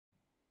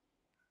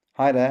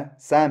Hi there,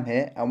 Sam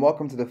here, and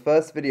welcome to the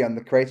first video in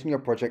the Creating Your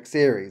Project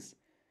series.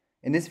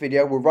 In this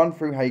video, we'll run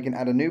through how you can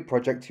add a new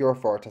project to your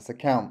Authoritas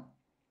account.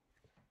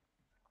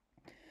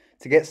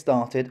 To get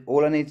started,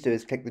 all I need to do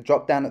is click the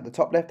drop down at the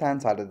top left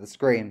hand side of the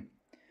screen.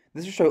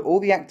 This will show all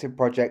the active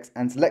projects,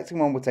 and selecting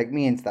one will take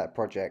me into that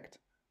project.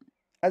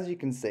 As you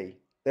can see,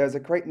 there is a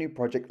Create New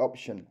Project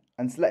option,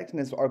 and selecting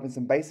this will open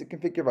some basic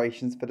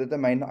configurations for the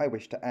domain that I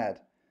wish to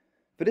add.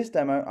 For this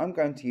demo, I'm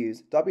going to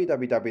use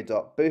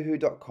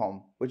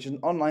www.boohoo.com, which is an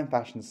online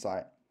fashion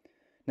site.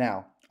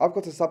 Now, I've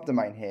got a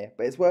subdomain here,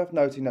 but it's worth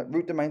noting that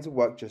root domains will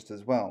work just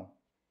as well.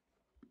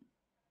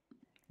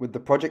 With the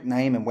project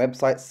name and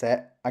website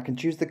set, I can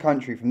choose the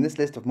country from this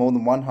list of more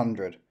than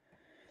 100.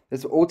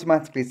 This will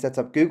automatically set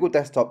up Google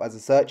Desktop as a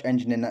search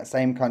engine in that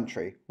same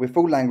country, with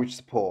full language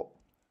support.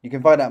 You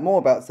can find out more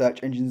about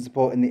search engine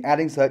support in the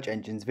Adding Search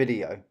Engines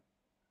video.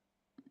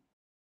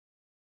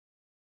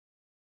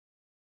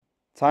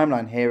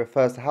 Timeline here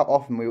refers to how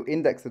often we will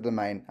index the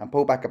domain and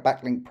pull back a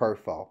backlink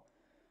profile.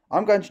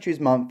 I'm going to choose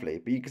monthly,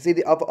 but you can see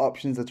the other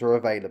options that are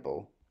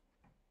available.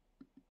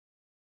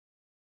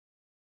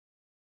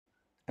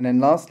 And then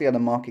lastly are the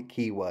market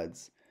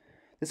keywords.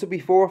 This will be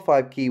 4 or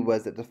 5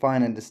 keywords that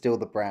define and distill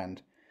the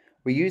brand.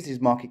 We use these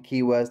market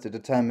keywords to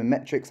determine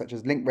metrics such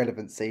as link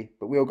relevancy,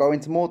 but we will go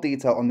into more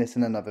detail on this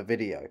in another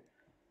video.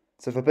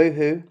 So for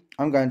Boohoo,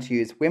 I'm going to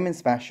use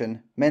women's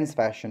fashion, men's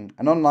fashion,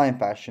 and online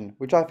fashion,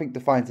 which I think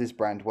defines this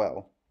brand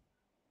well.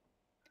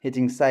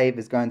 Hitting save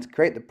is going to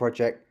create the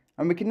project,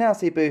 and we can now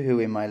see Boohoo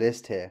in my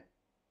list here.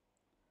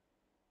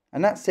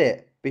 And that's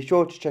it. Be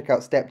sure to check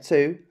out step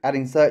 2,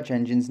 adding search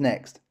engines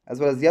next, as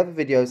well as the other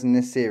videos in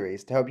this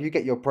series to help you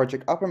get your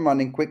project up and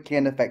running quickly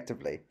and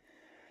effectively.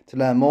 To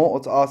learn more or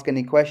to ask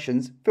any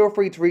questions, feel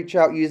free to reach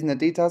out using the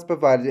details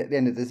provided at the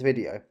end of this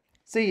video.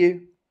 See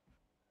you!